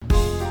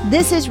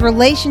This is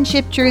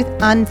Relationship Truth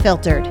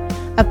Unfiltered,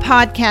 a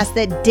podcast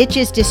that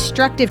ditches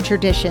destructive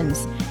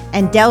traditions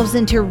and delves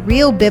into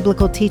real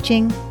biblical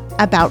teaching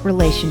about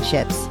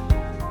relationships.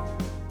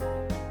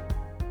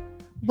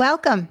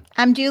 Welcome.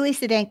 I'm Julie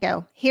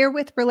Sedenko, here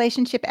with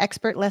relationship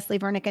expert Leslie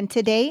Vernick, and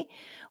today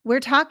we're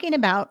talking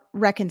about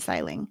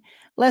reconciling.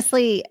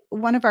 Leslie,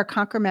 one of our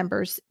Conquer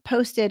members,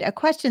 posted a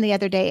question the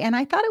other day, and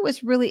I thought it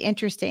was really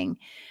interesting.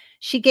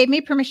 She gave me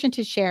permission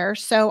to share,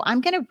 so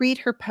I'm going to read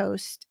her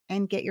post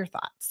and get your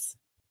thoughts.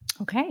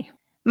 Okay.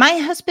 My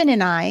husband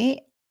and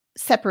I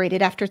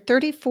separated after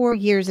 34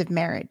 years of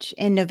marriage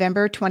in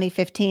November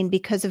 2015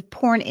 because of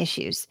porn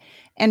issues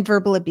and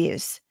verbal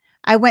abuse.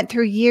 I went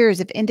through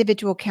years of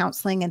individual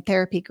counseling and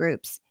therapy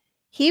groups.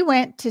 He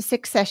went to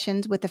 6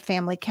 sessions with a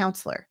family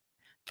counselor.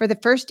 For the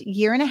first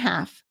year and a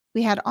half,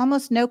 we had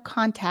almost no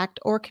contact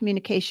or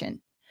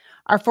communication.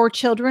 Our 4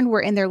 children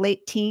were in their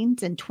late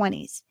teens and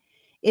 20s.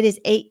 It is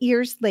 8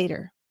 years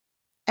later.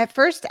 At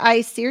first,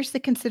 I seriously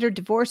considered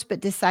divorce,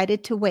 but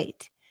decided to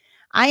wait.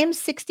 I am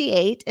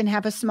 68 and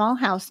have a small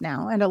house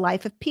now and a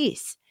life of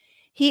peace.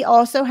 He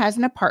also has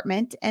an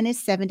apartment and is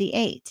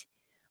 78.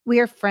 We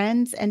are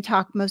friends and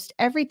talk most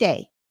every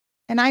day.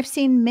 And I've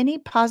seen many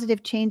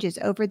positive changes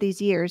over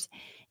these years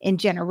in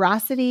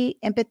generosity,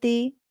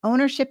 empathy,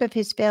 ownership of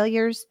his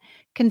failures,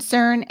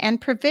 concern, and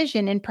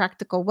provision in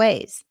practical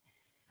ways.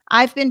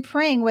 I've been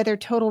praying whether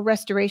total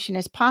restoration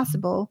is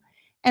possible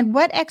and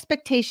what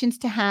expectations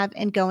to have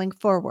in going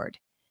forward.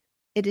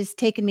 It has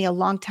taken me a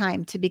long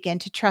time to begin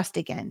to trust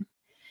again.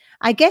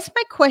 I guess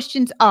my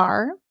questions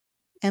are,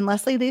 and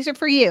Leslie, these are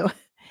for you.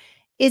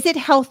 Is it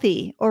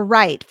healthy or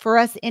right for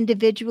us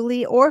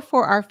individually or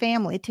for our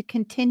family to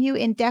continue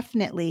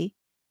indefinitely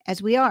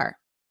as we are?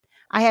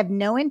 I have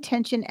no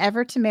intention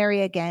ever to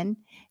marry again,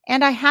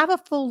 and I have a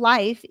full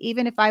life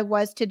even if I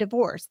was to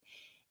divorce.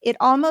 It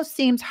almost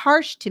seems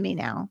harsh to me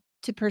now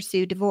to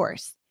pursue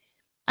divorce.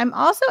 I'm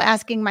also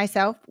asking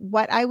myself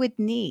what I would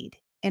need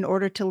in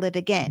order to live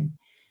again.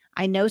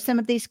 I know some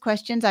of these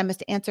questions I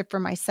must answer for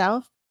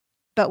myself,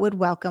 but would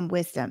welcome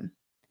wisdom.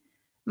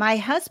 My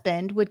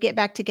husband would get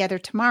back together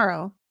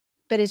tomorrow,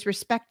 but is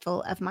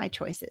respectful of my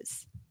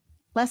choices.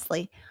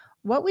 Leslie,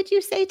 what would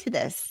you say to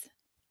this?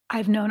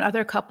 I've known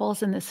other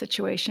couples in this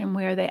situation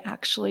where they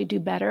actually do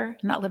better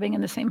not living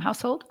in the same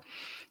household.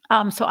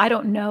 So I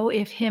don't know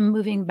if him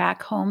moving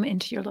back home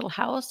into your little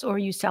house or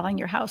you selling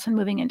your house and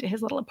moving into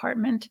his little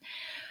apartment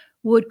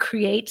would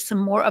create some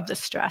more of the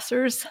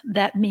stressors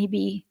that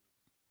maybe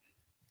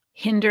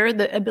hinder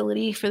the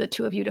ability for the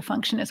two of you to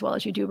function as well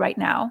as you do right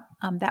now.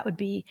 That would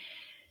be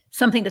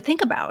something to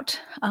think about.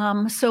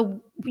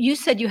 So you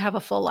said you have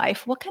a full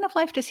life. What kind of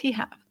life does he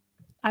have?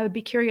 I would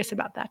be curious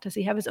about that. Does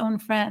he have his own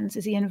friends?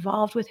 Is he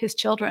involved with his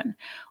children?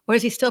 Or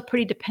is he still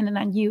pretty dependent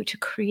on you to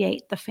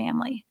create the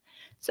family?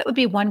 So that would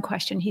be one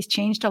question. He's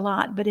changed a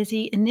lot, but is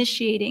he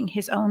initiating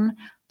his own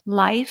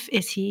life?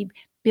 Is he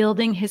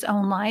building his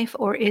own life?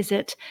 Or is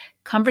it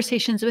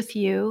conversations with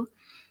you,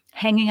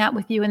 hanging out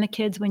with you and the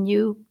kids when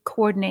you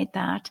coordinate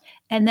that?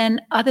 And then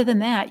other than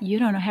that, you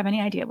don't have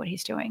any idea what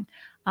he's doing.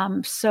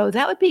 So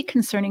that would be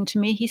concerning to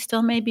me. He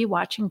still may be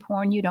watching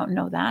porn. You don't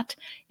know that.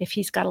 If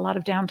he's got a lot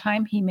of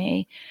downtime, he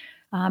may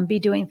be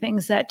doing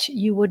things that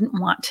you wouldn't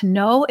want to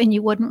know and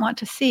you wouldn't want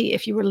to see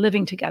if you were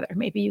living together.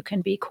 Maybe you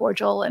can be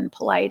cordial and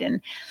polite and,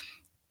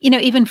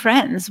 even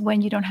friends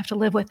when you don't have to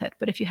live with it.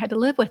 But if you had to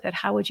live with it,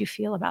 how would you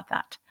feel about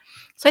that?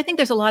 So I think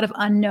there's a lot of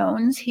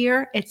unknowns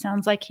here. It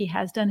sounds like he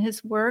has done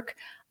his work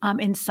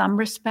in some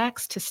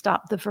respects to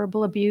stop the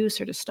verbal abuse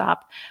or to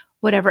stop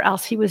whatever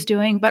else he was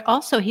doing, but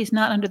also he's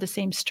not under the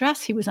same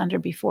stress he was under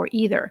before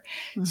either.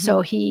 Mm-hmm.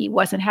 So he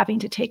wasn't having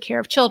to take care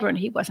of children.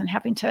 He wasn't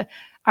having to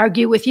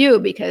argue with you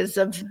because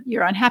of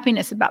your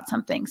unhappiness about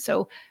something.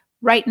 So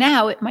right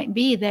now it might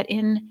be that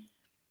in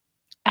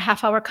a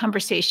half-hour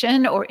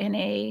conversation or in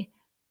a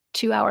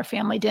 2-hour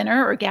family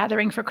dinner or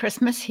gathering for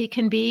Christmas, he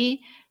can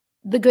be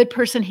the good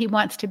person he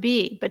wants to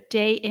be. But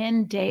day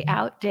in, day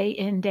out,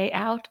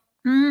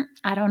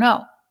 I don't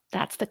know.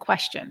 That's the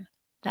question.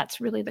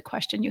 That's really the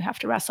question you have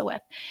to wrestle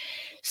with.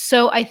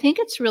 So I think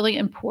it's really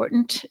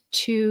important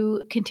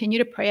to continue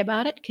to pray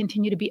about it,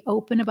 continue to be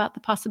open about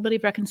the possibility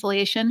of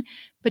reconciliation.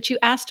 But you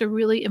asked a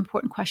really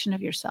important question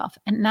of yourself.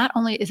 And not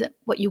only is it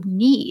what you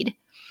need,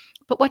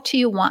 but what do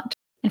you want?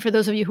 And for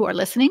those of you who are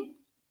listening,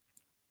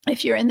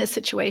 if you're in this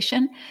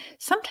situation,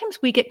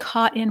 sometimes we get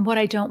caught in what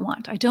I don't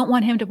want. I don't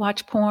want him to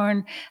watch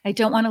porn. I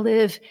don't want to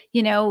live,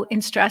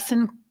 in stress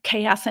and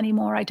chaos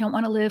anymore. I don't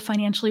want to live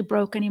financially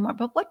broke anymore.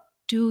 But what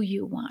do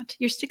you want?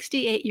 You're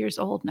 68 years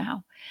old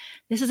now.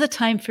 This is a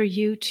time for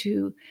you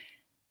to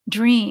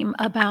dream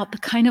about the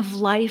kind of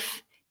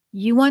life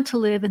you want to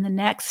live in the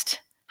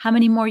next, how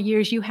many more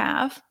years you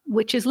have,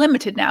 which is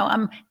limited now.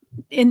 I'm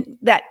in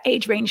that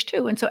age range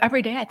too. And so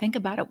every day I think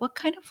about it, what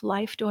kind of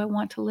life do I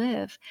want to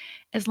live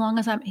as long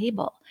as I'm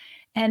able?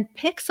 And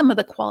pick some of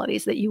the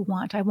qualities that you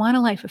want. I want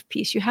a life of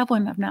peace. You have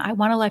one of now. I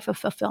want a life of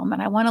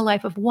fulfillment. I want a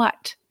life of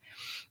what?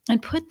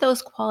 And put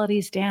those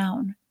qualities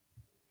down.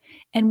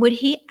 And would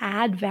he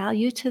add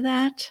value to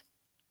that?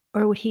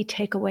 Or would he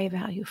take away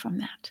value from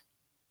that?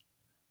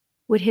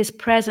 Would his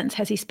presence,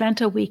 has he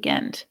spent a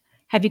weekend?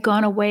 Have you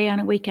gone away on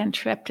a weekend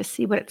trip to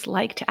see what it's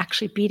like to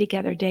actually be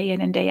together day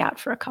in and day out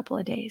for a couple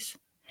of days?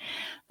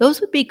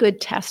 Those would be good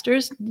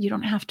testers. You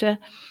don't have to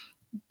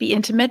be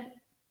intimate,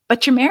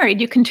 but you're married.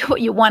 You can do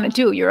what you want to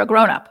do. You're a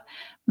grown up.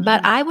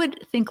 But Mhm. I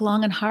would think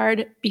long and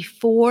hard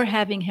before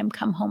having him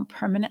come home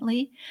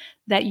permanently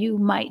that you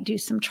might do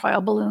some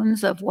trial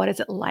balloons of what is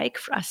it like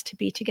for us to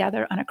be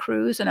together on a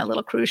cruise, and a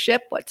little cruise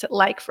ship? What's it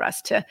like for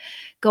us to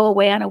go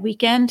away on a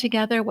weekend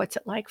together? What's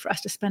it like for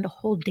us to spend a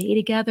whole day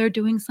together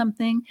doing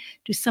something?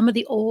 Do some of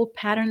the old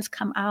patterns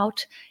come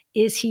out?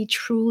 Is he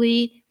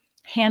truly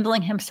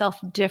handling himself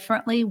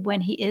differently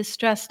when he is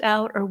stressed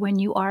out, or when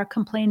you are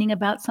complaining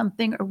about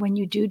something, or when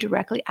you do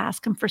directly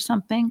ask him for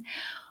something?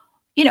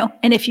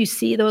 And if you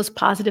see those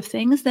positive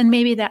things, then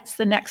maybe that's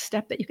the next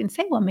step that you can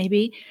say, well,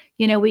 maybe,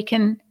 we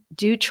can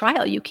do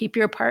trial. You keep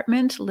your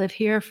apartment, live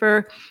here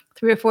for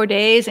 3 or 4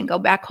 days, and go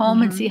back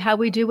home and see Mhm. how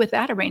we do with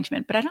that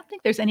arrangement. But I don't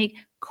think there's any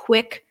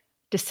quick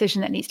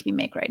decision that needs to be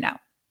made right now.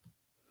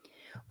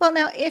 Well,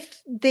 now,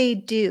 if they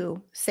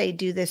do, say,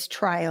 do this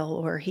trial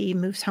or he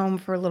moves home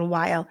for a little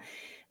while,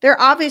 there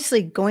are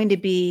obviously going to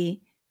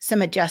be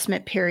some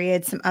adjustment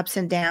periods, some ups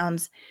and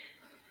downs.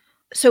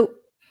 So,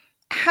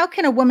 how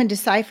can a woman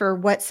decipher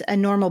what's a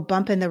normal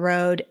bump in the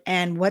road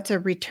and what's a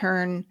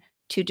return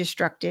to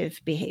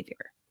destructive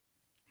behavior?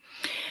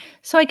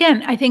 So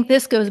again, I think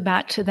this goes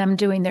back to them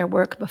doing their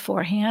work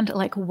beforehand.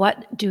 Like,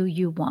 what do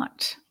you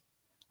want?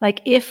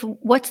 Like,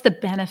 what's the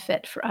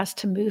benefit for us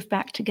to move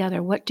back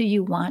together? What do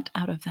you want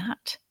out of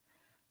that?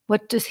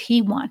 What does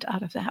he want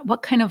out of that?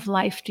 What kind of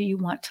life do you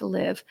want to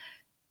live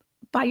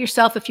by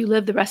yourself, if you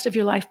live the rest of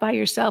your life by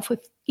yourself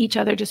with each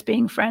other, just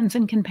being friends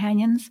and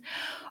companions?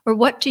 Or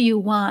what do you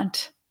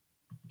want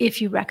if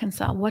you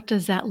reconcile? What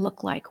does that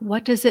look like?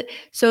 What does it?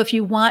 So if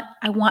you want,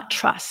 I want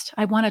trust.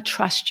 I want to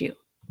trust you.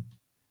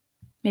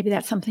 Maybe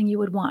that's something you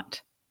would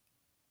want.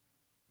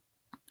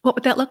 What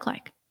would that look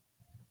like?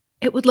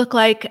 It would look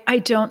like, I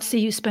don't see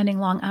you spending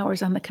long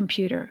hours on the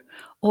computer.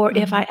 Or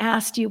if I Mhm.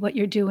 asked you what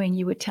you're doing,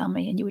 you would tell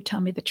me, and you would tell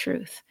me the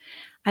truth.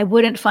 I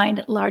wouldn't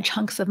find large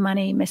hunks of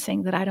money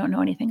missing that I don't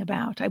know anything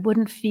about. I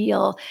wouldn't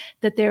feel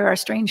that there are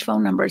strange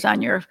phone numbers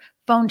on your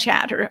phone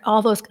chat, or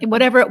all those,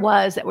 whatever it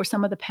was that were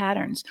some of the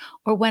patterns.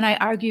 Or when I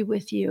argue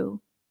with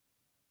you,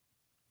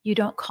 you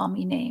don't call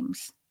me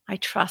names. I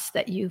trust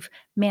that you've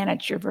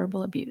managed your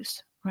verbal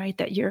abuse, right?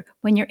 That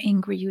when you're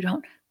angry, you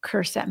don't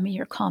curse at me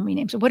or call me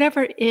names, or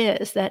whatever it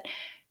is that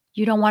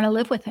you don't want to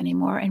live with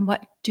anymore. And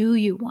what do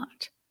you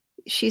want?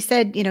 She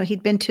said,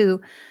 he'd been to,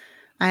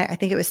 I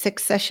think it was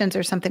 6 sessions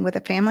or something with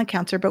a family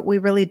counselor, but we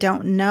really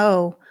don't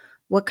know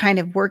what kind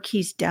of work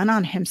he's done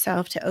on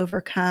himself to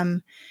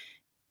overcome,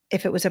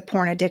 if it was a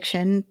porn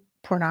addiction,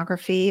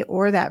 pornography,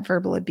 or that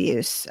verbal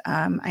abuse.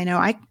 I know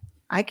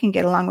I can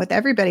get along with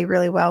everybody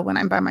really well when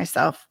I'm by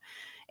myself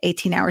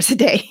 18 hours a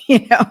day,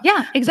 Yeah,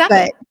 but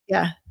exactly.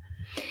 yeah.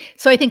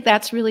 So I think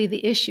that's really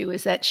the issue,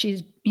 is that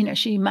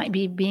she might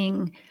be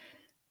being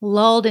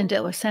lulled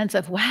into a sense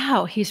of,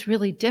 wow, he's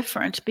really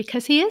different,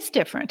 because he is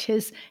different.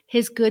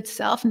 His good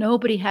self,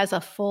 nobody has a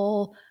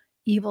full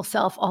evil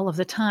self all of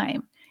the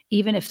time,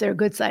 even if their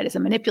good side is a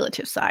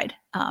manipulative side.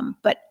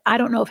 But I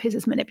don't know if his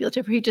is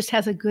manipulative, or he just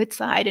has a good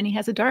side and he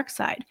has a dark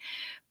side.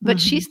 But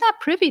Mhm. she's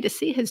not privy to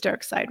see his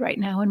dark side right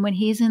now. And when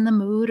he's in the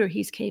mood or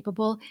he's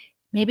capable,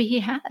 maybe he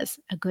has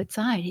a good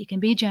side. He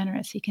can be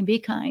generous, he can be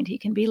kind, he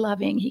can be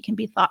loving, he can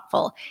be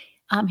thoughtful,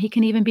 he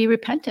can even be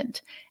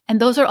repentant. And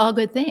those are all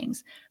good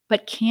things.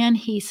 But can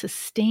he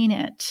sustain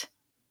it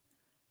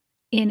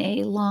in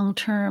a long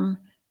term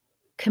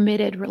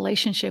committed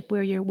relationship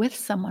where you're with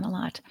someone a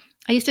lot?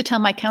 I used to tell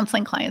my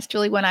counseling clients,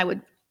 Julie, when I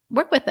would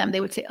work with them,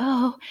 they would say,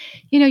 oh,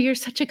 you're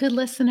such a good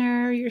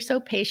listener. You're so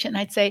patient.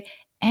 And I'd say,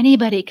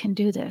 anybody can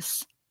do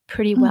this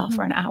pretty well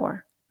for an Mhm.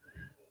 hour.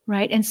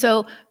 Right. And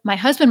so my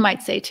husband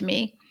might say to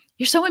me,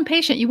 you're so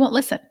impatient, you won't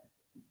listen.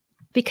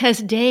 Because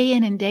day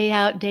in and day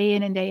out, day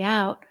in and day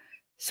out,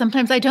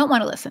 sometimes I don't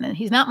want to listen, and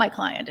he's not my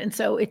client. And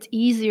so it's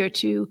easier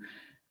to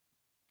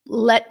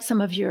let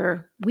some of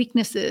your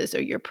weaknesses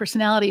or your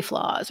personality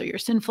flaws or your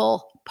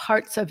sinful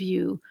parts of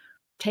you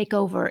take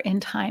over in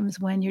times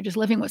when you're just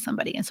living with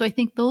somebody. And so I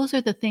think those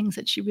are the things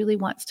that she really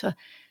wants to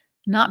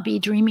not be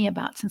dreamy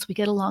about, since we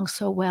get along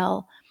so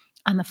well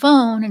on the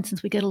phone, and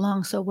since we get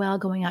along so well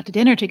going out to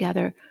dinner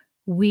together,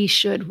 we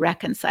should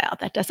reconcile.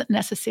 That doesn't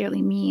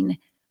necessarily mean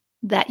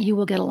that you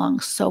will get along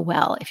so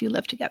well if you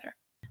live together.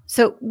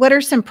 So, what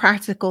are some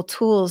practical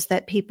tools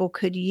that people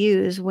could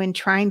use when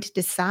trying to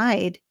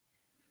decide,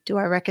 do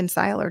I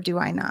reconcile or do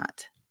I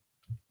not?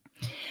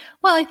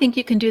 Well, I think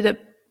you can do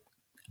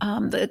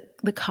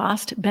the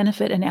cost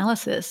benefit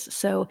analysis.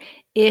 So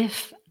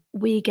if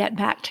we get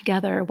back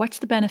together, what's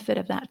the benefit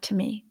of that to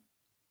me?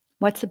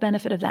 What's the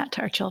benefit of that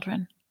to our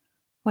children?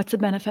 What's the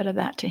benefit of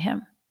that to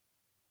him?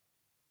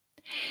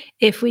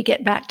 If we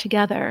get back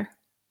together,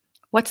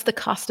 what's the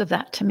cost of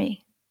that to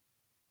me?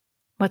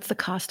 What's the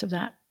cost of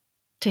that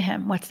to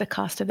him? What's the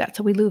cost of that?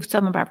 So we lose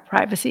some of our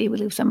privacy, we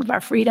lose some of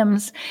our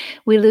freedoms,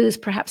 we lose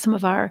perhaps some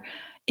of our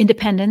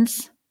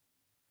independence.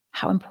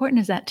 How important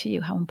is that to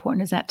you? How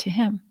important is that to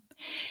him?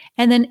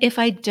 And then if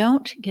I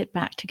don't get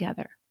back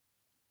together,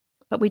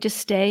 but we just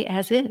stay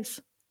as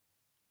is,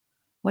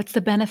 what's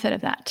the benefit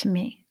of that to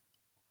me?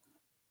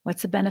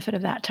 What's the benefit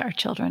of that to our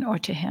children or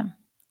to him?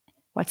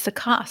 What's the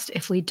cost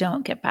if we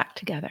don't get back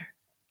together?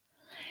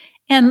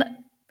 And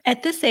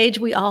at this age,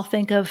 we all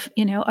think of,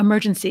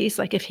 emergencies,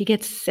 like if he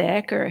gets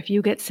sick or if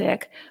you get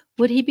sick,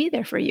 would he be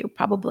there for you?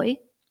 Probably.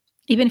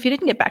 Even if you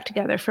didn't get back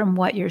together from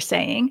what you're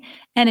saying.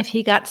 And if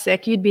he got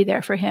sick, you'd be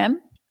there for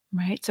him,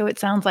 right? So it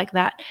sounds like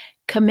that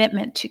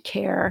commitment to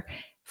care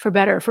for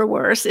better or for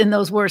worse in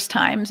those worst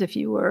times. If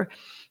you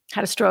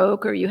had a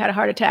stroke or you had a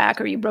heart attack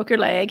or you broke your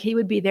leg, he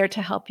would be there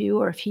to help you.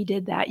 Or if he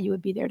did that, you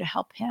would be there to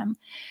help him.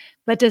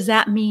 But does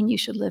that mean you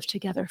should live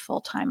together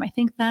full time? I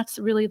think that's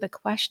really the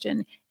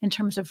question in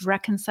terms of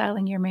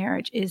reconciling your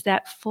marriage. Is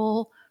that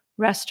full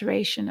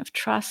restoration of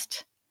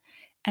trust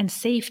and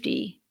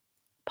safety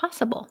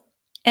possible?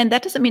 And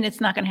that doesn't mean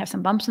it's not going to have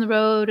some bumps in the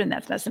road, and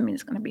that doesn't mean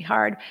it's going to be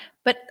hard.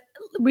 But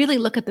really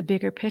look at the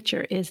bigger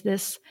picture. Is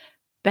this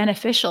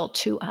beneficial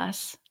to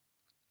us,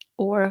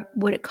 or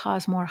would it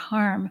cause more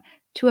harm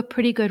to a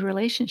pretty good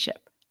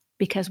relationship?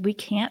 Because we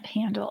can't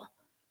handle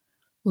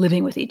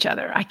living with each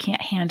other. I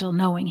can't handle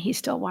knowing he's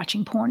still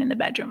watching porn in the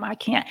bedroom. I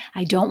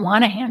don't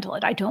want to handle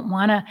it. I don't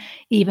want to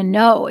even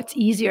know. It's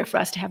easier for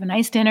us to have a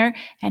nice dinner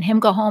and him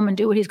go home and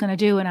do what he's going to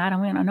do, and I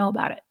don't want to know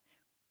about it.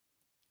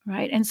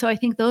 Right. And so I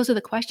think those are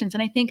the questions.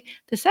 And I think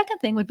the second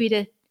thing would be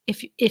to,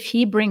 if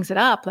he brings it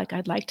up, like,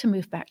 I'd like to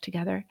move back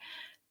together,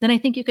 then I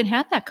think you can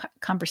have that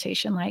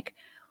conversation like,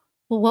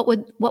 well,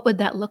 what would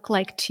that look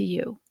like to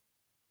you?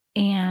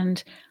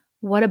 And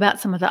what about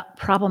some of the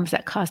problems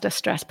that caused us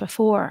stress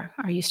before?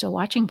 Are you still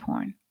watching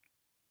porn?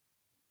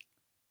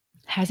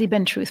 Has he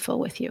been truthful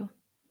with you?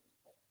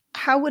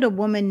 How would a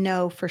woman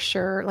know for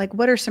sure? Like,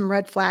 what are some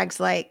red flags?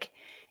 Like,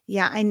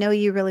 yeah, I know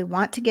you really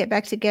want to get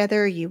back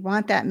together. You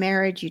want that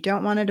marriage. You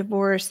don't want a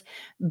divorce,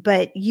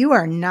 but you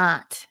are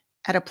not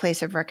at a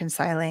place of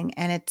reconciling,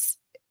 and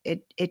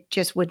it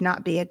just would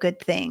not be a good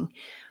thing.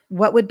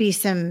 What would be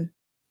some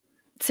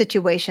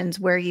situations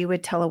where you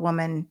would tell a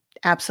woman,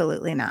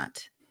 absolutely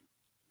not?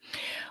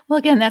 Well,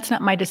 again, that's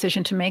not my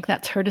decision to make.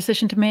 That's her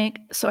decision to make.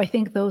 So I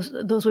think those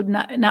would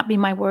not be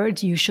my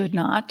words. You should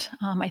not.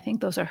 I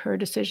think those are her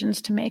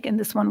decisions to make, and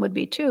this one would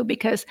be too,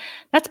 because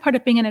that's part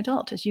of being an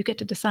adult, is you get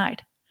to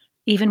decide,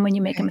 even when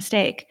you make a Okay.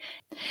 mistake.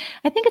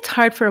 I think it's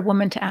hard for a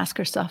woman to ask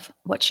herself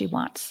what she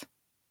wants.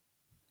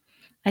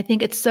 I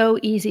think it's so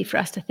easy for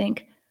us to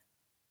think,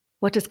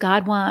 what does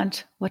God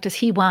want? What does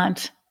he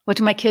want? What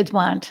do my kids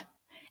want?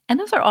 And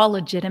those are all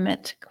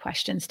legitimate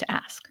questions to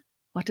ask.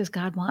 What does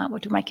God want?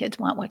 What do my kids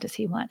want? What does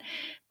he want?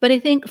 But I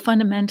think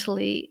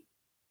fundamentally,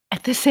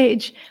 at this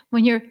age,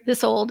 when you're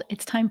this old,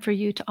 it's time for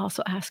you to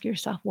also ask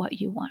yourself what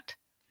you want.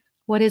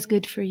 What is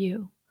good for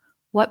you?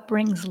 What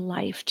brings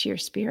life to your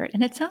spirit?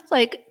 And it sounds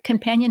like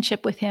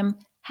companionship with him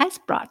has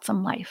brought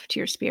some life to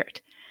your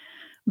spirit,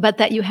 but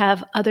that you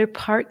have other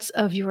parts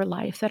of your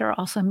life that are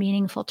also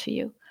meaningful to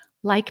you,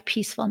 like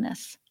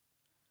peacefulness,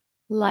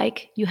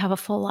 like you have a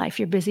full life,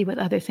 you're busy with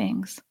other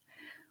things.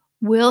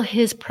 Will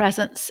his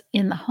presence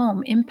in the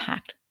home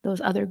impact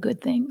those other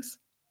good things?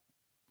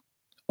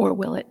 Or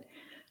will it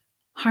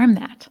harm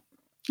that?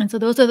 And so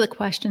those are the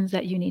questions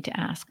that you need to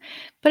ask.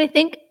 But I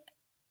think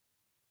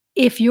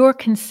if you're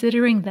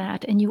considering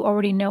that and you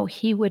already know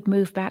he would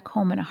move back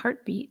home in a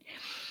heartbeat,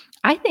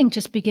 I think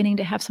just beginning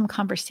to have some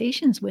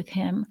conversations with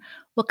him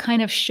will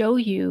kind of show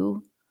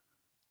you,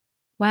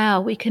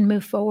 wow, we can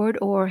move forward,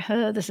 or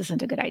huh, this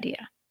isn't a good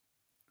idea.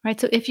 Right.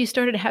 So if you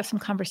started to have some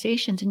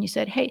conversations and you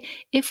said, hey,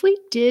 if we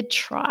did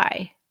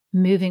try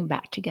moving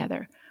back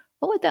together,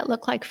 what would that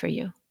look like for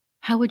you?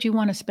 How would you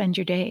want to spend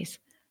your days?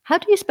 How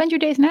do you spend your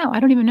days now?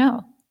 I don't even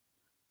know.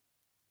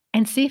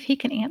 And see if he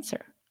can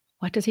answer.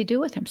 What does he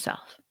do with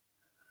himself?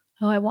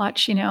 Oh, I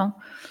watch,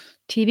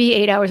 TV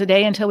 8 hours a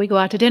day until we go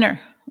out to dinner.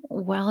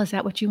 Well, is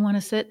that what you want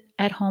to sit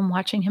at home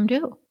watching him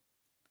do?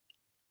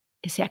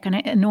 Is that going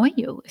to annoy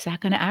you? Is that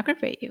going to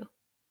aggravate you?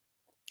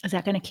 Is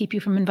that going to keep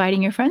you from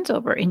inviting your friends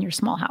over in your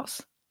small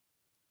house?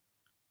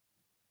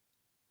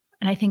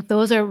 And I think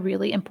those are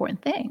really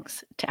important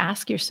things to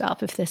ask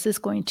yourself if this is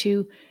going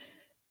to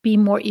be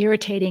more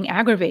irritating,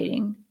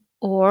 aggravating,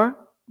 or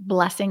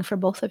blessing for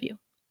both of you.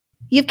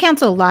 You've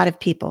counseled a lot of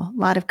people, a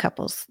lot of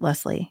couples,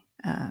 Leslie,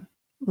 a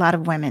lot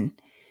of women.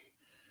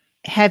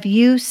 Have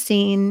you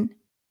seen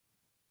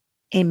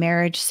a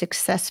marriage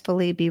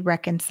successfully be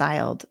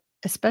reconciled,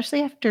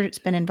 especially after it's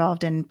been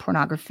involved in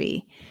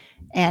pornography?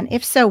 And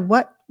if so,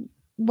 what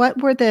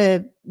were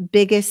the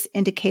biggest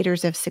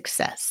indicators of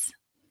success?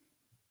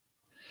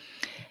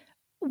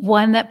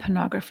 One, that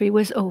pornography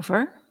was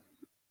over.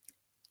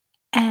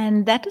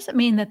 And that doesn't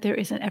mean that there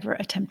isn't ever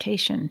a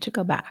temptation to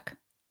go back.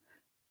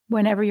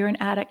 Whenever you're an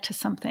addict to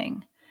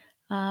something,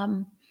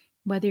 um,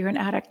 whether you're an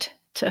addict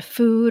to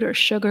food or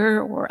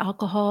sugar or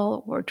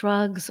alcohol or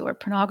drugs or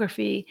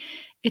pornography,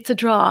 it's a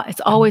draw.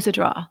 It's always a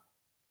draw.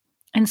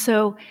 And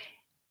so,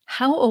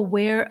 how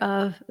aware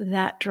of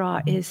that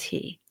draw is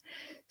he?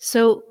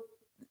 So,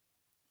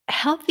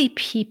 healthy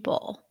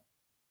people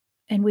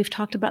and we've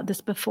talked about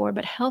this before,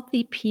 but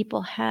healthy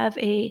people have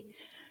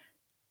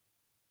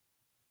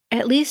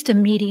at least a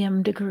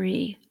medium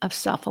degree of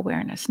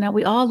self-awareness. Now,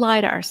 we all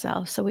lie to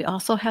ourselves, so we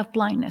also have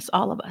blindness,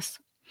 all of us.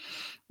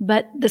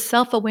 But the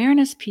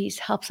self-awareness piece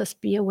helps us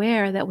be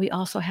aware that we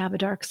also have a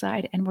dark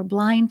side and we're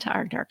blind to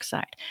our dark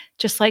side.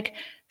 Just like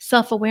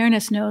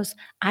self-awareness knows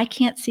I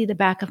can't see the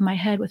back of my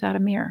head without a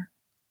mirror.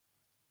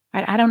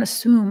 I don't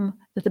assume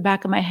that the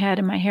back of my head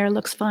and my hair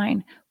looks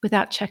fine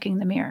without checking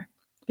the mirror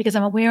because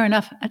I'm aware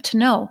enough to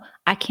know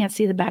I can't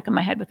see the back of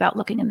my head without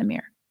looking in the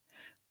mirror.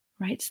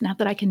 Right? It's not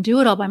that I can do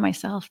it all by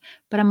myself,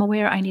 but I'm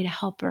aware I need a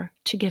helper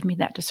to give me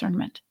that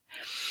discernment.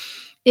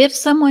 If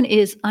someone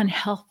is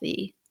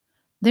unhealthy,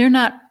 they're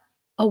not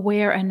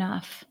aware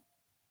enough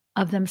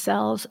of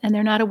themselves and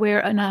they're not aware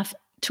enough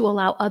to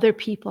allow other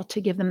people to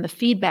give them the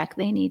feedback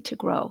they need to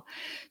grow.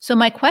 So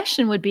my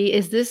question would be,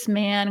 is this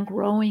man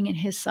growing in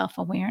his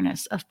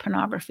self-awareness of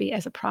pornography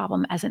as a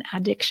problem, as an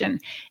addiction?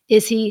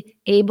 Is he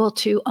able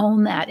to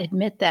own that,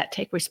 admit that,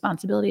 take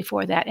responsibility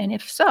for that? And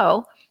if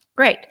so,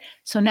 great.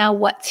 So now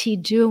what's he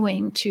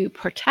doing to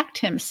protect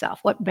himself?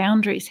 What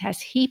boundaries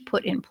has he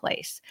put in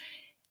place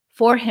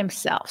for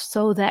himself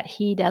so that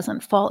he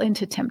doesn't fall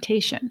into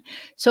temptation?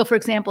 So for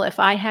example, if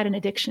I had an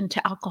addiction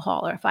to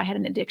alcohol or if I had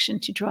an addiction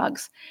to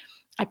drugs,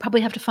 I'd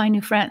probably have to find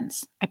new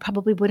friends. I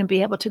probably wouldn't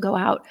be able to go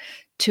out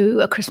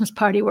to a Christmas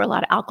party where a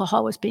lot of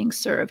alcohol was being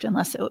served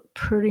unless it was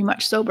pretty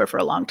much sober for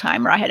a long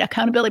time, or I had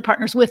accountability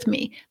partners with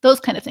me, those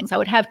kind of things. I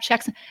would have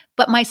checks,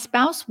 but my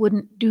spouse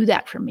wouldn't do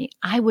that for me.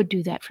 I would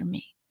do that for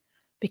me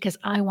because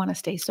I want to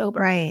stay sober.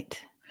 Right.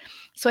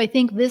 So I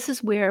think this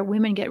is where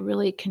women get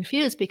really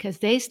confused because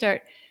they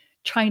start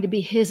trying to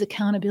be his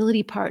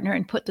accountability partner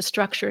and put the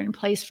structure in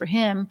place for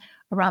him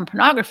around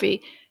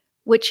pornography,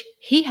 which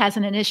he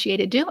hasn't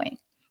initiated doing.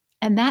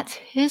 And that's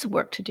his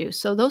work to do.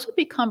 So those would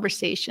be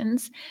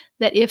conversations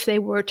that if they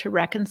were to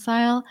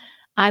reconcile,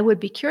 I would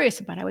be curious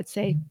about. I would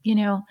say,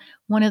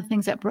 one of the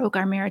things that broke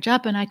our marriage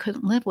up and I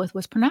couldn't live with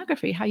was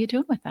pornography. How you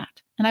doing with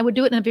that? And I would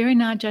do it in a very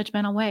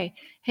non-judgmental way.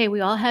 Hey, we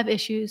all have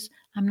issues.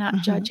 I'm not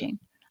judging.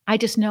 I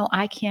just know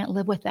I can't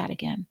live with that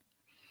again.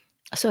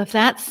 So if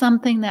that's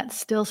something that's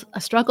still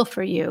a struggle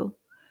for you,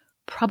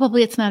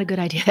 probably it's not a good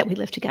idea that we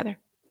live together.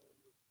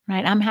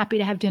 Right? I'm happy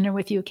to have dinner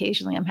with you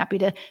occasionally. I'm happy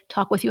to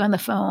talk with you on the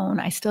phone.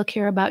 I still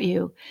care about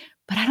you,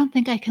 but I don't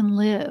think I can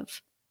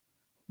live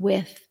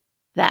with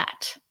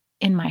that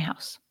in my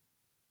house.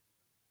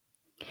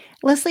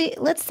 Leslie,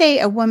 let's say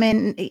a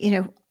woman,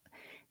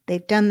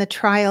 they've done the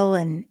trial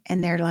and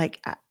they're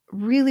like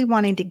really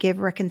wanting to give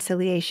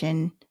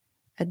reconciliation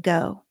a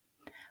go.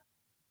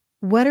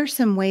 What are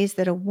some ways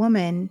that a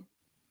woman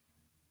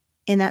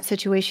in that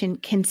situation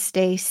can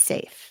stay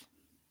safe?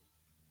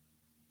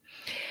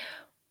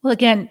 Well,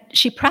 again,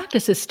 she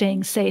practices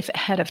staying safe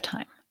ahead of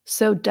time.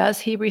 So does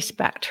he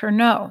respect her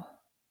no?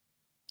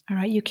 All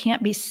right. You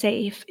can't be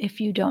safe if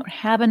you don't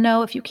have a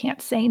no, if you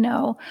can't say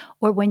no,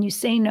 or when you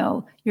say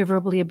no, you're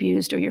verbally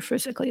abused or you're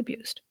physically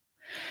abused.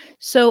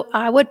 So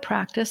I would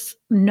practice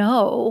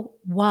no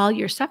while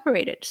you're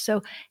separated.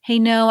 So, hey,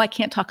 no, I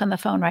can't talk on the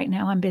phone right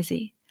now. I'm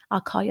busy.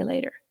 I'll call you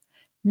later.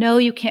 No,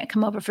 you can't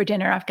come over for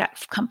dinner. I've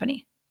got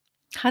company.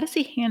 How does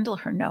he handle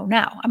her no?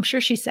 Now, I'm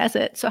sure she says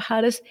it. So how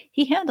does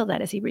he handle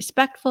that? Is he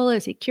respectful?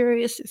 Is he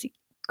curious? Is he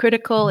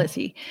critical? Is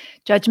he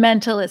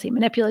judgmental? Is he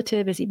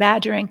manipulative? Is he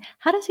badgering?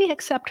 How does he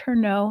accept her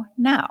no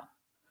now?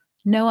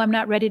 No, I'm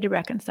not ready to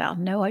reconcile.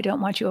 No, I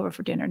don't want you over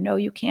for dinner. No,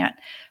 you can't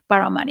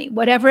borrow money.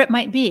 Whatever it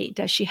might be.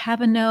 Does she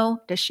have a no?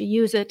 Does she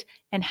use it?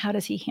 And how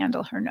does he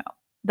handle her no?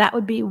 That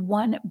would be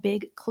one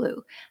big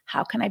clue.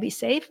 How can I be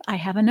safe? I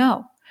have a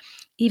no.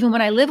 Even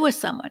when I live with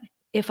someone,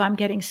 if I'm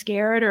getting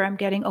scared or I'm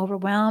getting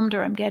overwhelmed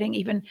or I'm getting,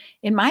 even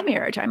in my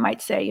marriage, I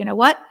might say, you know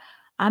what?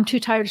 I'm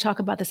too tired to talk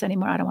about this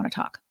anymore. I don't want to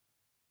talk.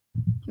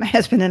 My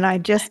husband and I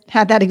just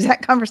had that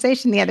exact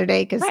conversation the other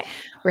day because Right.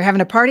 we're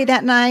having a party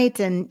that night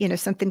and,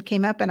 something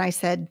came up and I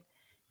said,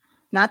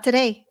 not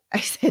today. I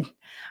said,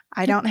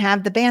 I don't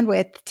have the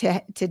bandwidth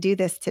to do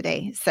this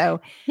today. So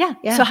Yeah.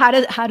 So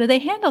how do they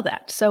handle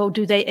that? So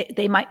do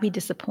they might be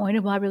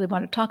disappointed. Well, I really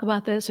want to talk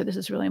about this, or this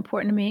is really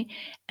important to me.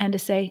 And to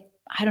say,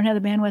 I don't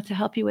have the bandwidth to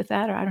help you with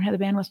that, or I don't have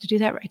the bandwidth to do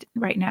that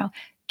right now.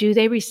 Do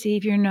they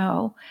receive your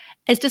no?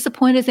 As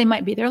disappointed as they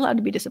might be, they're allowed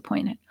to be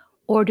disappointed.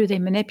 Or do they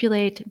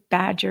manipulate,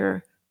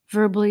 badger,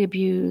 verbally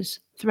abuse,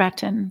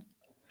 threaten?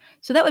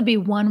 So that would be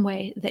one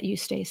way that you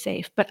stay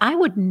safe. But I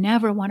would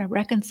never want to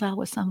reconcile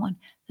with someone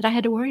that I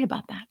had to worry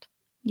about that.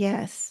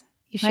 yes,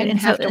 you Right.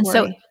 shouldn't have to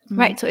worry.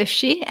 Right. So if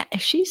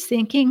she's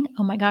thinking,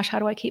 oh my gosh, how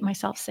do I keep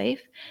myself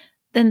safe?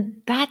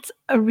 Then that's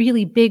a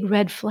really big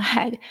red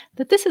flag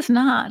that this is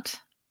not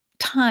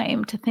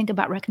time to think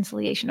about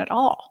reconciliation at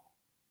all.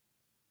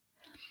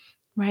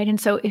 Right. And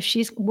so if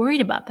she's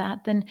worried about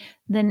that,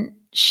 then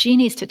she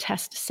needs to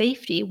test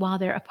safety while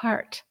they're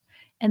apart.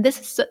 And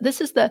this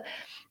is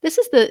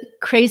the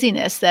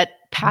craziness that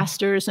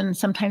pastors and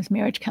sometimes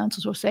marriage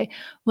counselors will say,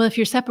 well, if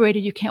you're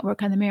separated, you can't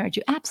work on the marriage.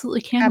 You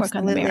absolutely can work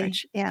on the Absolutely.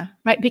 marriage. Yeah.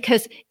 Right?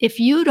 Because if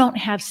you don't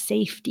have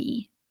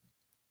safety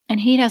and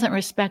he doesn't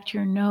respect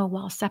your no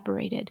while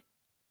separated,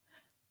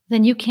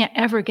 then you can't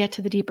ever get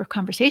to the deeper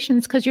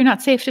conversations because you're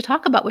not safe to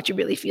talk about what you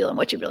really feel and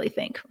what you really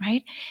think,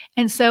 right?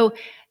 And so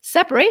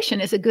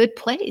separation is a good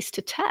place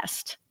to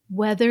test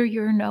whether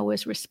your no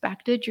is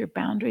respected, your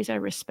boundaries are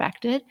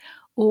respected,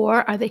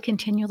 or are they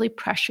continually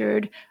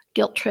pressured,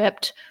 guilt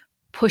tripped,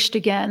 pushed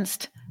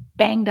against,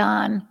 banged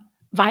on,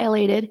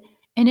 violated?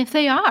 And if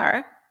they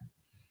are,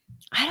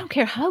 I don't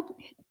care how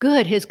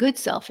good his good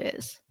self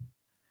is,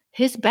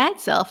 his bad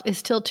self is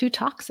still too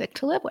toxic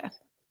to live with.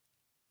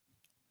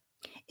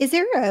 Is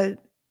there a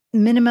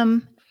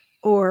minimum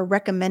or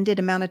recommended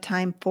amount of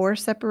time for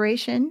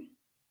separation?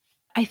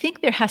 I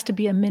think there has to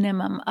be a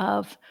minimum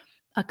of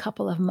a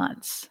couple of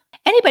months.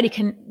 Anybody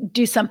can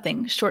do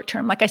something short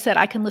term. Like I said,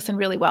 I can listen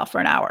really well for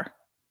an hour,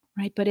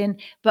 right?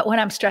 But when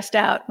I'm stressed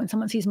out, when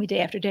someone sees me day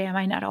after day, I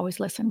might not always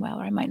listen well,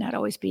 or I might not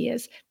always be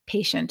as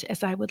patient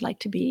as I would like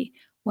to be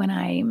when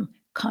I'm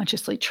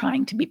consciously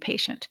trying to be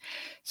patient.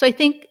 So I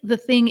think the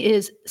thing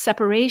is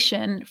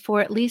separation for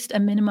at least a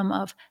minimum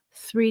of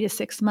 3 to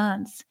 6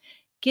 months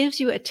gives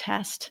you a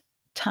test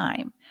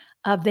time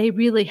of they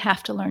really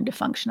have to learn to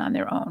function on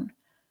their own.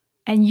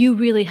 And you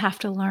really have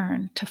to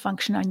learn to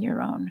function on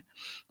your own,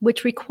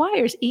 which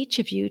requires each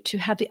of you to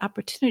have the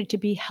opportunity to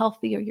be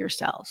healthier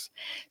yourselves.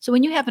 So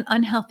when you have an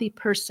unhealthy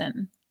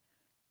person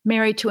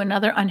married to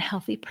another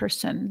unhealthy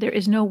person, there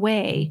is no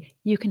way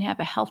you can have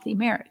a healthy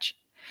marriage.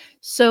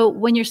 So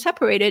when you're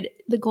separated,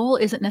 the goal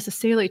isn't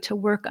necessarily to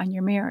work on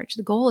your marriage.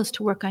 The goal is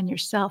to work on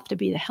yourself to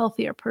be the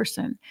healthier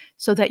person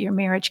so that your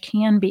marriage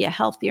can be a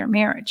healthier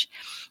marriage.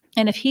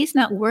 And if he's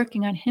not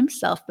working on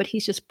himself, but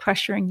he's just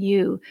pressuring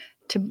you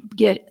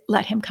to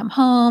let him come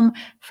home,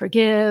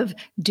 forgive,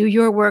 do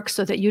your work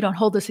so that you don't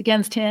hold this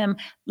against him,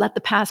 let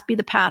the past be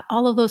the past,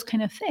 all of those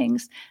kind of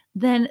things,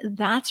 then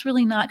that's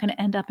really not going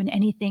to end up in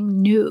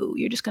anything new.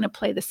 You're just going to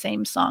play the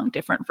same song,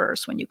 different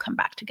verse when you come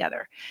back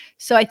together.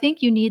 So I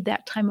think you need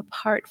that time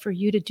apart for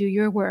you to do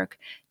your work,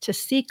 to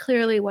see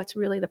clearly what's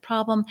really the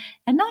problem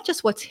and not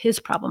just what's his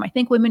problem. I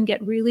think women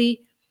get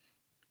really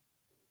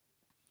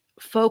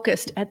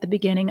focused at the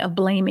beginning of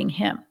blaming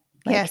him.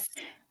 Like, Yes.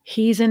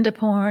 he's into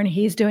porn,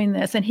 he's doing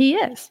this, and he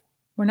is.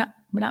 We're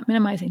not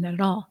minimizing that at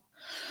all.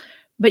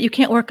 But you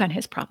can't work on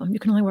his problem. You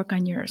can only work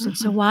on yours. And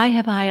so why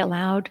have I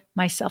allowed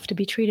myself to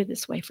be treated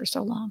this way for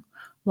so long?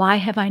 Why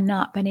have I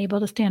not been able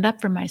to stand up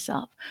for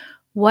myself?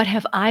 What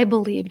have I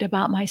believed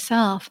about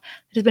myself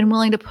that has been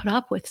willing to put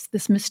up with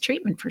this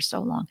mistreatment for so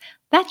long?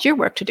 That's your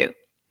work to do.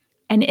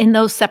 And in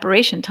those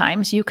separation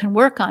times, you can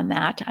work on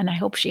that. And I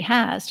hope she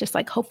has, just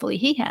like hopefully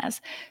he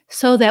has,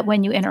 so that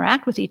when you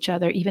interact with each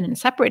other, even in a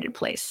separated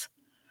place,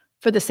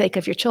 for the sake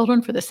of your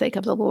children, for the sake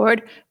of the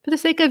Lord, for the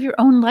sake of your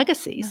own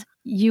legacies,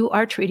 you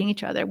are treating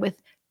each other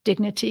with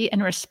dignity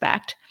and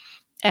respect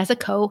as a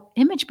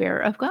co-image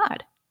bearer of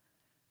God.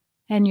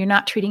 And you're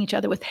not treating each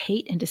other with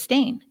hate and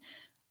disdain.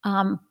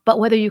 But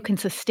whether you can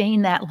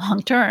sustain that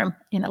long term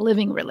in a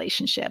living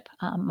relationship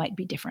might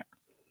be different.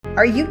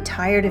 Are you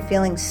tired of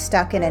feeling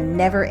stuck in a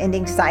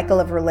never-ending cycle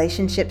of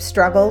relationship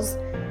struggles?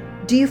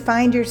 Do you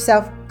find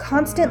yourself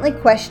constantly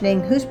questioning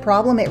whose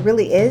problem it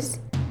really is?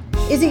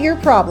 Is it your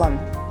problem?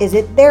 Is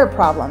it their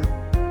problem?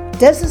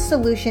 Does a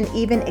solution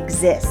even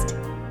exist?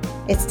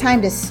 It's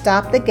time to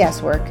stop the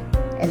guesswork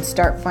and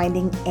start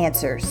finding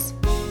answers.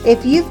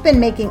 If you've been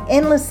making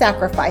endless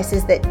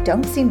sacrifices that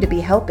don't seem to be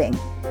helping,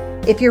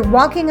 if you're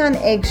walking on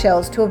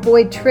eggshells to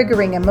avoid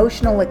triggering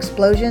emotional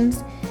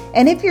explosions,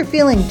 and if you're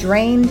feeling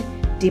drained,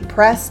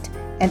 depressed,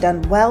 and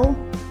unwell,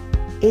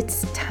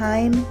 it's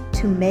time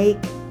to make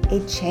a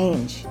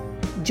change.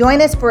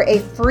 Join us for a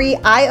free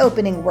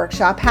eye-opening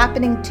workshop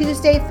happening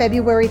Tuesday,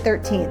 February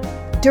 13th.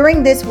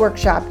 During this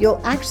workshop, you'll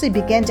actually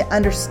begin to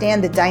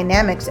understand the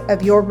dynamics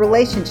of your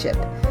relationship,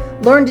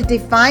 learn to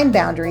define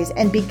boundaries,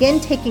 and begin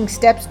taking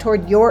steps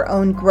toward your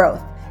own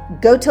growth.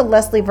 Go to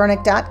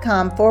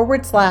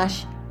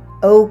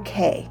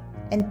leslievernick.com/OK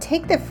and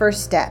take the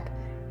first step,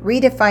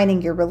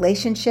 redefining your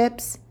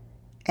relationships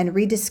and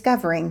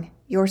rediscovering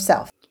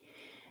yourself.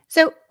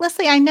 So,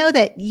 Leslie, I know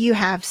that you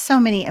have so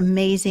many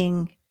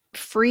amazing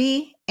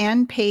free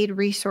and paid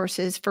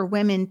resources for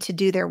women to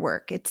do their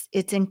work. It's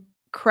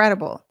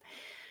incredible.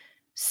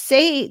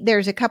 Say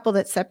there's a couple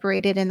that's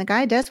separated and the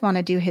guy does want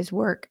to do his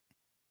work.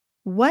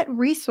 What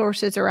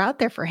resources are out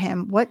there for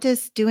him? What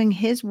does doing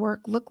his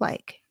work look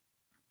like?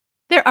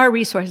 There are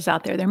resources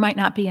out there. There might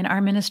not be in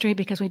our ministry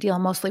because we deal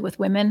mostly with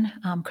women.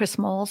 Chris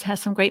Moles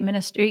has some great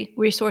ministry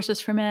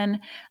resources for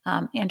men.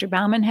 Andrew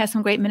Bauman has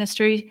some great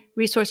ministry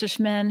resources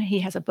for men. He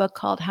has a book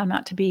called How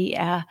Not to Be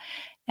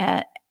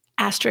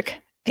Asterisk.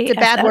 It's a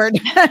bad word.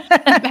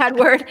 A bad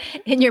word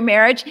in your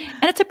marriage.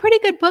 And it's a pretty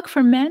good book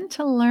for men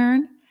to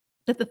learn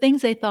that the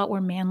things they thought were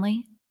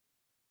manly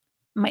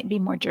might be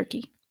more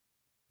jerky.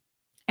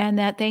 And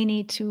that they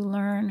need to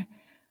learn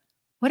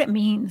what it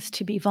means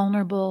to be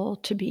vulnerable,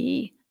 to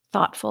be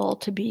thoughtful,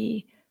 to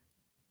be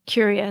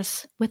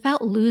curious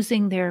without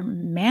losing their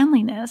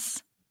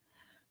manliness,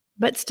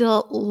 but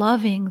still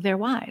loving their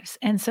wives.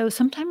 And so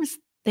sometimes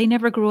they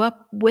never grew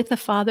up with a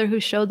father who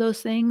showed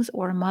those things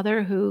or a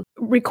mother who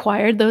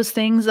required those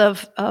things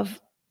of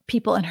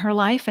people in her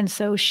life. And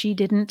so she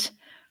didn't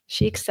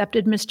She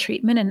accepted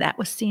mistreatment, and that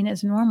was seen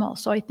as normal.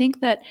 So I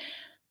think that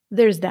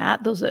there's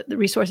that. Those are the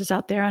resources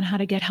out there on how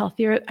to get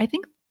healthier. I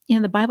think,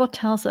 the Bible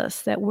tells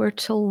us that we're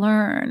to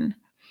learn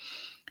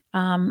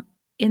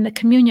in the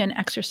communion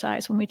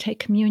exercise. When we take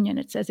communion,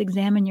 it says,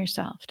 examine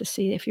yourself to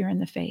see if you're in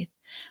the faith.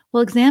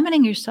 Well,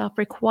 examining yourself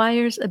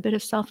requires a bit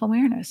of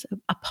self-awareness,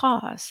 a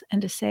pause,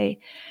 and to say,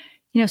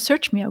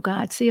 search me, O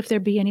God, see if there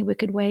be any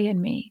wicked way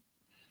in me.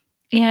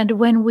 And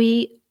when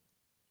we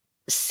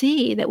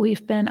see that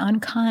we've been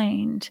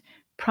unkind,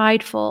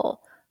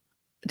 prideful,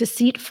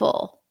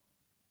 deceitful,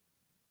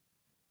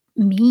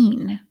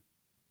 mean,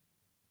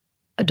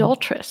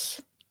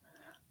 adulterous,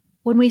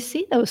 when we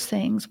see those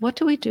things, what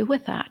do we do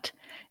with that?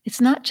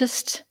 It's not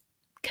just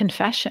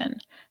confession.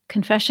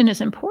 Confession is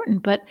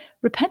important, but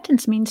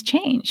repentance means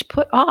change.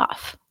 Put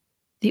off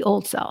the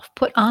old self,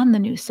 put on the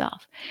new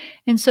self.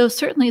 And so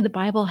certainly the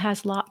Bible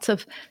has lots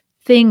of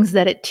things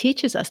that it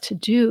teaches us to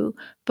do,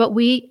 but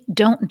we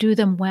don't do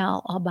them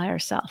well all by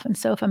ourselves. And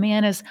so if a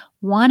man is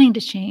wanting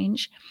to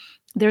change,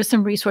 there's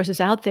some resources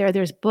out there.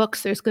 There's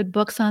books, there's good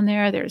books on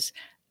there. There's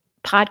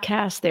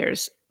podcasts,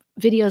 there's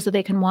videos that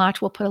they can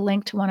watch. We'll put a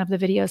link to one of the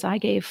videos I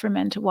gave for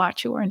men to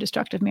watch who are in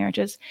destructive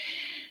marriages.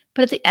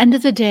 But at the end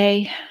of the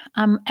day,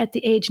 I'm at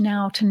the age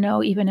now to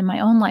know, even in my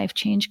own life,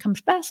 change comes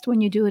best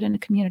when you do it in a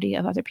community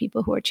of other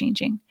people who are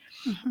changing,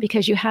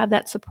 because you have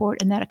that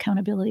support and that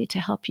accountability to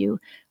help you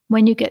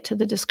when you get to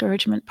the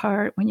discouragement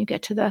part, when you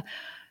get to the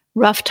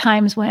rough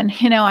times when,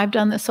 I've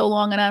done this so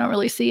long and I don't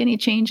really see any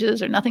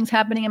changes, or nothing's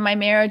happening in my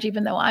marriage,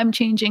 even though I'm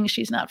changing,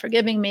 she's not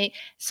forgiving me.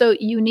 So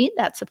you need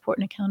that support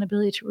and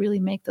accountability to really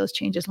make those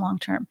changes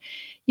long-term.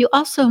 You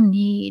also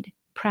need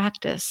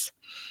practice.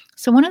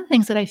 So one of the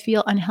things that I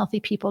feel unhealthy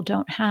people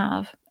don't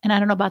have, and I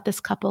don't know about this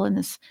couple in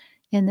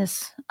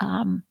this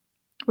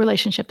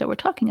relationship that we're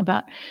talking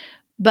about,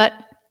 but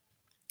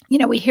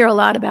we hear a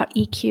lot about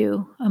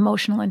EQ,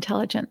 emotional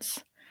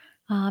intelligence,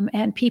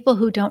 and people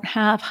who don't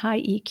have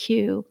high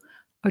EQ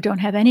or don't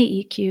have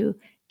any EQ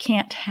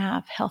can't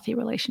have healthy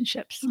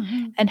relationships.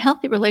 And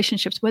healthy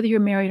relationships, whether you're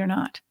married or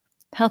not,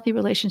 healthy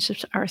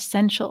relationships are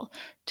essential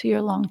to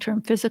your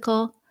long-term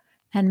physical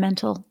and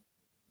mental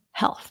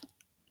health.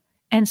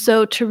 And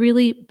so to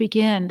really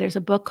begin, there's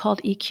a book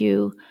called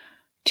EQ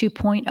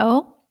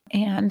 2.0,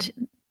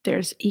 and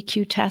there's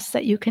EQ tests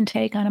that you can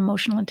take on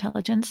emotional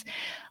intelligence.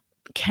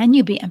 Can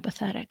you be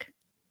empathetic?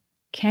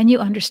 Can you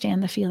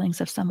understand the feelings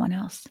of someone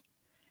else?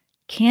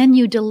 Can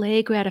you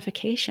delay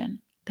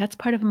gratification? That's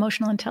part of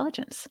emotional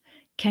intelligence.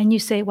 Can you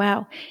say,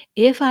 wow,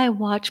 if I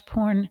watch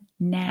porn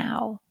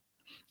now,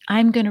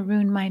 I'm going to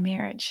ruin my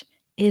marriage.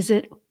 Is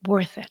it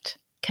worth it?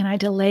 Can I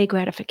delay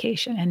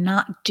gratification and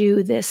not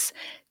do this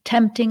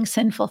tempting,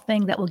 sinful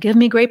thing that will give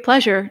me great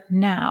pleasure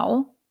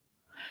now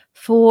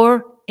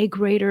for a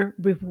greater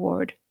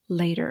reward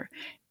later?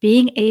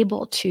 Being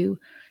able to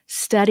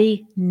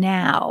study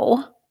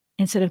now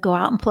instead of go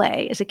out and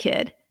play as a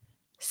kid,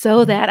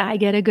 so that I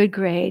get a good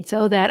grade,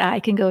 so that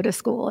I can go to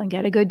school and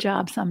get a good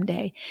job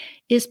someday,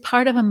 is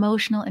part of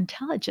emotional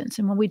intelligence.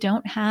 And when we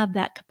don't have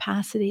that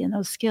capacity and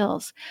those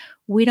skills,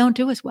 we don't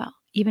do as well,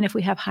 even if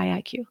we have high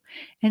IQ.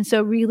 And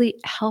so really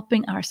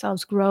helping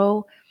ourselves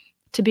grow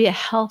to be a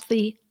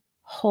healthy,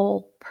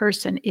 whole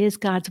person is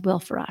God's will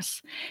for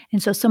us.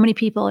 And so many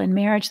people in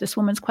marriage, this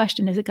woman's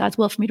question, is it God's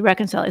will for me to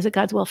reconcile? Is it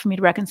God's will for me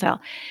to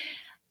reconcile?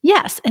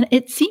 Yes, and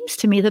it seems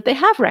to me that they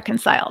have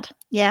reconciled.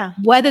 Yeah.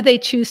 Whether they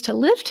choose to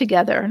live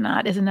together or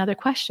not is another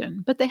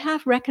question, but they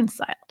have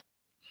reconciled.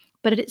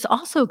 But it is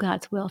also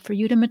God's will for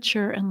you to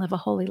mature and live a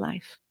holy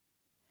life.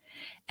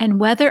 And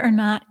whether or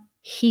not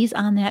he's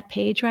on that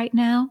page right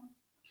now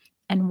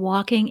and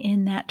walking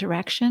in that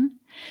direction.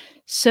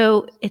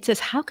 So it says,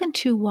 how can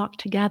two walk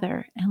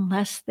together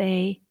unless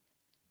they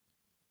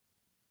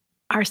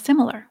are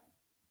similar?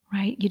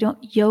 Right? You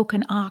don't yoke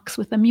an ox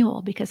with a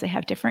mule because they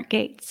have different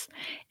gaits.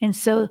 And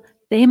so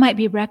they might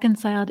be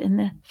reconciled in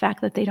the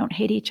fact that they don't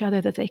hate each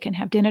other, that they can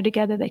have dinner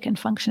together, they can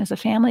function as a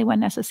family when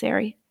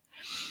necessary.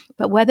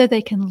 But whether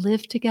they can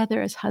live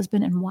together as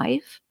husband and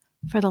wife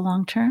for the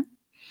long term,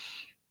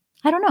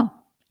 I don't know.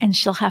 And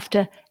she'll have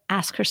to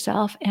ask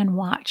herself and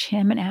watch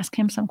him and ask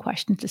him some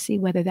questions to see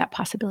whether that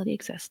possibility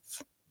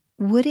exists.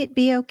 Would it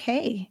be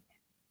okay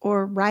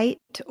or right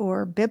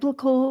or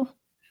biblical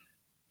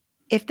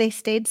if they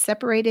stayed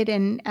separated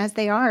and as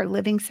they are,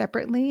 living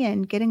separately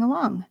and getting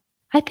along?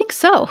 I think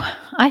so.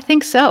 I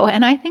think so.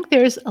 And I think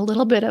there's a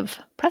little bit of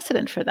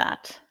precedent for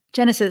that.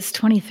 Genesis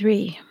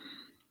 23.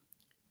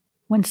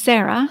 When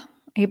Sarah,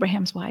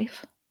 Abraham's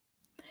wife,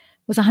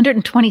 was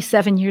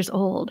 127 years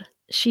old,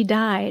 she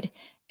died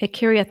at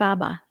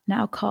Kiriath-arba,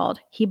 now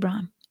called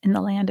Hebron, in the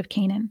land of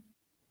Canaan.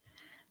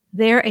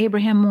 There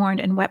Abraham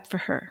mourned and wept for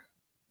her.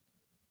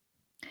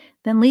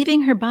 Then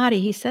leaving her body,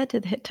 he said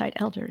to the Hittite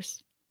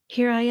elders,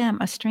 "Here I am,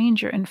 a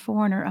stranger and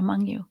foreigner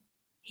among you."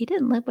 He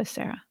didn't live with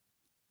Sarah.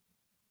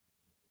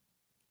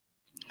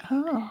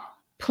 Oh.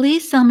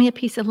 "Please sell me a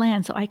piece of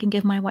land so I can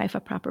give my wife a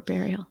proper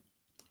burial."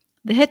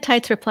 The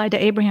Hittites replied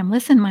to Abraham,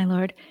 "Listen, my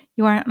lord,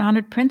 you are an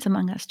honored prince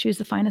among us. Choose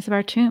the finest of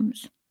our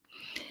tombs."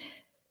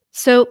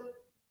 So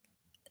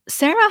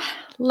Sarah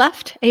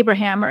left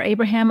Abraham, or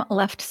Abraham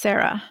left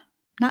Sarah.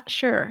 Not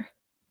sure,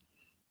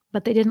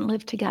 but they didn't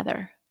live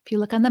together. If you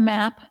look on the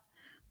map,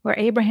 where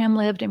Abraham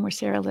lived and where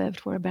Sarah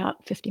lived were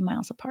about 50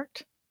 miles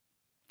apart,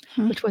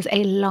 Hmm. which was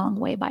a long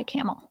way by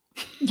camel.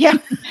 Yeah.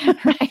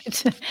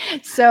 Right?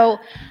 So,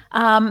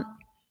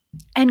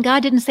 and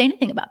God didn't say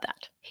anything about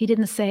that. He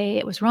didn't say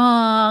it was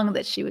wrong,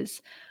 that she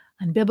was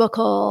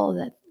unbiblical,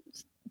 that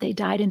they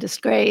died in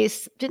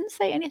disgrace. Didn't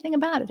say anything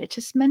about it. It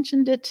just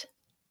mentioned it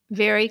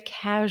very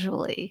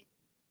casually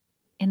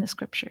in the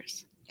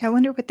scriptures. I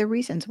wonder what the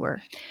reasons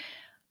were.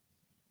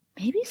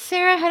 Maybe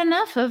Sarah had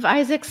enough of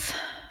Isaac's,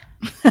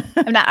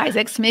 not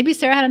Isaac's, maybe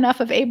Sarah had enough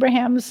of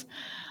Abraham's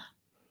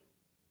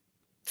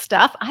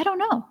stuff. I don't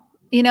know.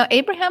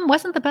 Abraham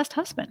wasn't the best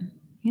husband.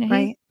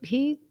 Right.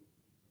 He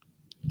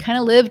kind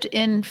of lived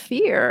in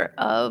fear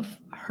of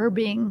her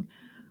being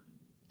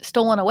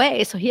stolen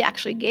away. So he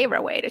actually gave her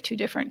away to two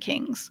different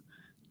kings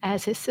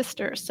as his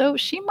sister. So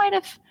she might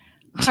have She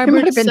might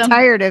harbored have been some,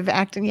 tired of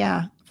acting.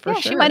 Yeah, for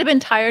she might sure. have been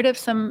tired of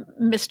some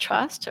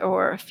mistrust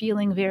or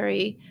feeling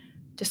very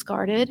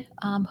discarded.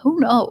 Who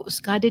knows?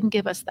 God didn't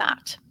give us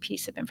that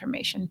piece of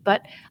information.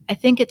 But I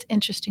think it's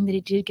interesting that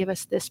he did give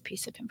us this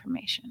piece of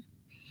information.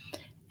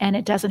 And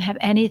it doesn't have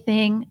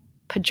anything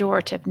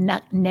pejorative,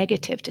 not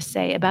negative to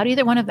say about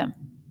either one of them,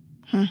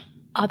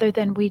 other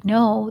than we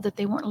know that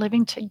they weren't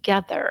living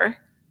together,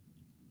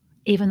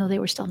 even though they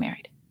were still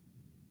married.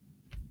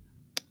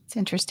 It's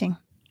interesting.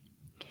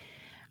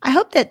 I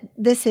hope that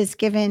this has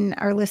given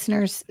our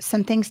listeners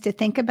some things to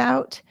think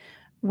about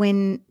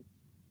when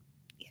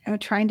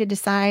trying to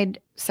decide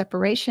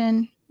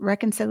separation,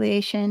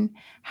 reconciliation,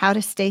 how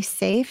to stay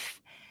safe,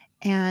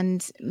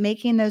 and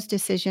making those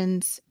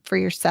decisions for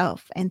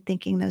yourself and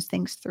thinking those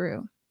things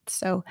through.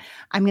 So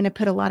I'm going to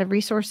put a lot of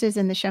resources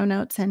in the show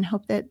notes and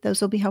hope that those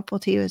will be helpful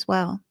to you as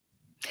well.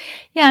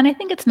 Yeah, and I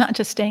think it's not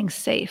just staying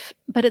safe,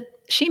 but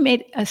she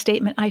made a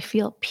statement, I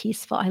feel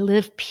peaceful. I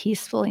live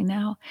peacefully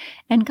now.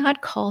 And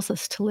God calls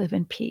us to live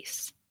in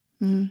peace.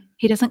 Mm.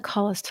 He doesn't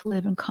call us to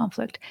live in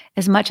conflict.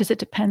 As much as it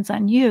depends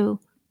on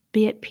you,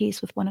 be at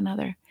peace with one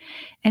another.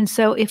 And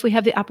so if we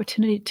have the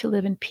opportunity to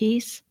live in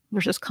peace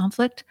versus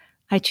conflict,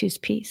 I choose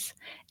peace.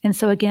 And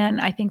so again,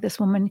 I think this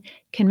woman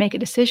can make a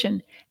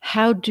decision.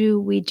 How do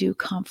we do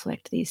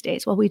conflict these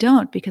days? Well, we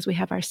don't, because we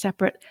have our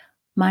separate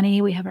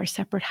money, we have our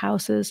separate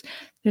houses.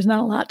 There's not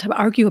a lot to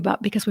argue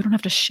about because we don't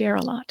have to share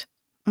a lot.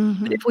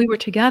 Mm-hmm. But if we were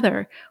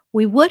together,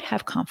 we would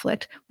have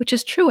conflict, which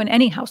is true in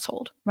any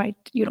household, right?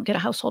 You don't get a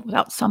household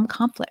without some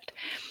conflict.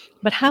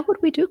 But how would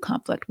we do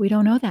conflict? We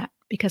don't know that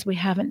because we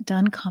haven't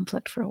done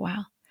conflict for a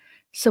while.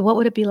 So what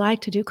would it be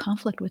like to do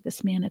conflict with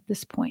this man at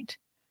this point?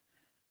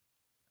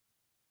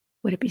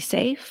 Would it be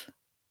safe?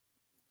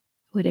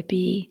 Would it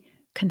be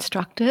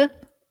constructive?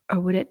 Or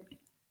would it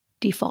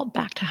default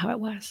back to how it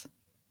was?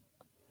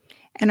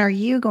 And are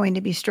you going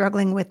to be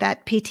struggling with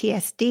that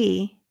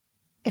PTSD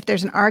if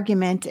there's an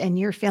argument and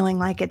you're feeling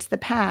like it's the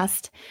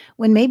past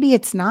when maybe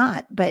it's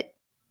not, but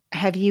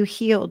have you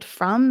healed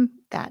from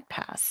that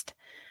past?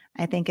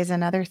 I think is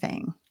another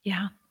thing.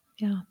 Yeah.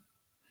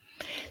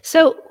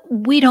 So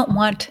we don't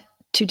want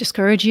to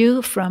discourage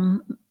you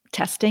from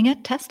testing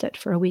it. Test it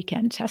for a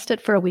weekend. Test it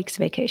for a week's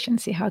vacation.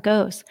 See how it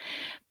goes.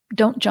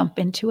 Don't jump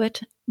into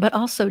it, but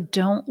also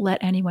don't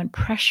let anyone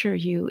pressure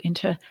you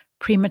into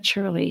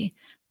prematurely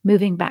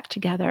moving back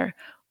together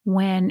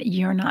when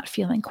you're not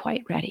feeling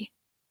quite ready.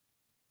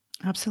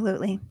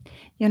 Absolutely.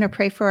 You want to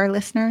pray for our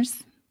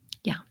listeners?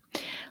 Yeah.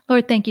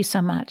 Lord, thank you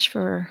so much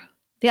for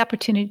the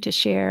opportunity to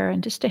share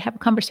and just to have a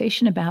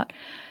conversation about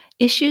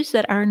issues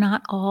that are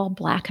not all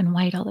black and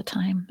white all the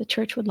time. The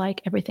church would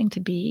like everything to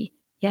be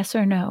yes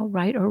or no,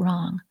 right or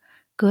wrong,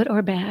 good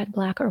or bad,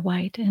 black or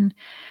white. And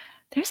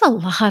there's a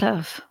lot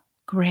of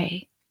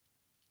gray.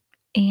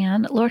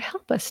 And Lord,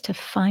 help us to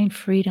find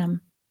freedom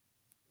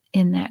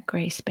in that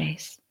gray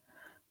space,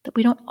 that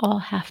we don't all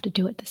have to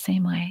do it the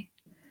same way.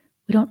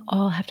 We don't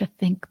all have to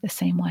think the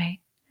same way.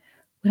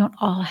 We don't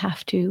all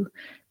have to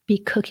be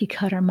cookie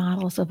cutter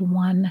models of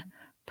one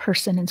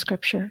person in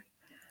Scripture.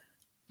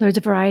 There's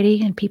a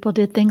variety, and people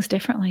did things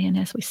differently. And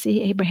as we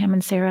see, Abraham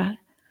and Sarah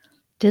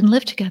didn't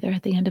live together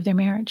at the end of their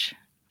marriage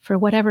for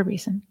whatever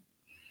reason.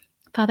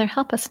 Father,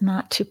 help us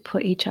not to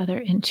put each other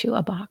into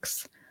a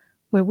box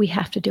where we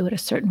have to do it a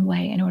certain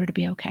way in order to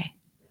be okay.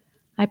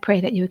 I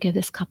pray that you would give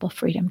this couple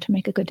freedom to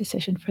make a good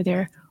decision for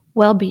their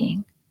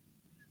well-being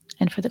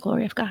and for the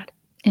glory of God.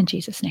 In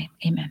Jesus' name,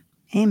 amen.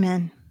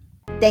 Amen.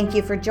 Thank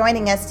you for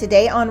joining us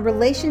today on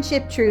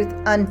Relationship Truth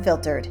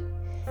Unfiltered.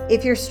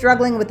 If you're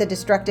struggling with a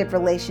destructive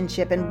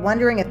relationship and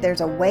wondering if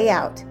there's a way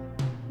out,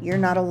 you're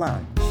not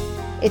alone.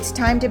 It's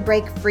time to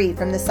break free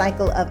from the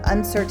cycle of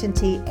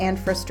uncertainty and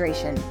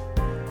frustration.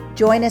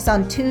 Join us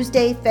on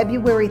Tuesday,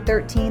 February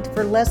 13th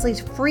for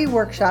Leslie's free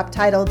workshop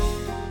titled,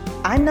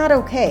 I'm Not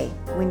Okay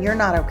When You're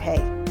Not Okay.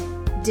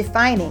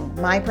 Defining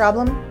my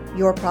problem,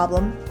 your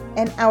problem,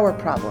 and our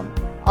problem.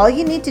 All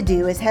you need to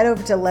do is head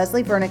over to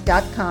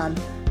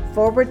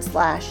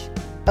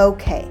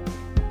leslievernick.com/okay.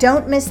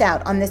 Don't miss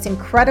out on this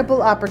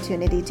incredible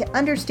opportunity to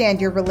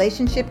understand your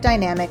relationship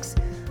dynamics,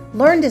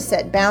 Learn to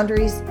set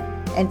boundaries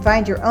and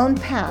find your own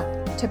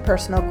path to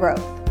personal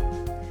growth.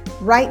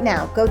 Right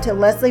now, go to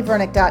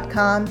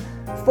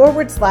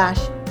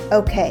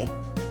leslievernick.com/OK,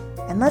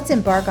 and let's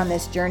embark on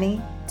this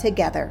journey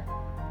together.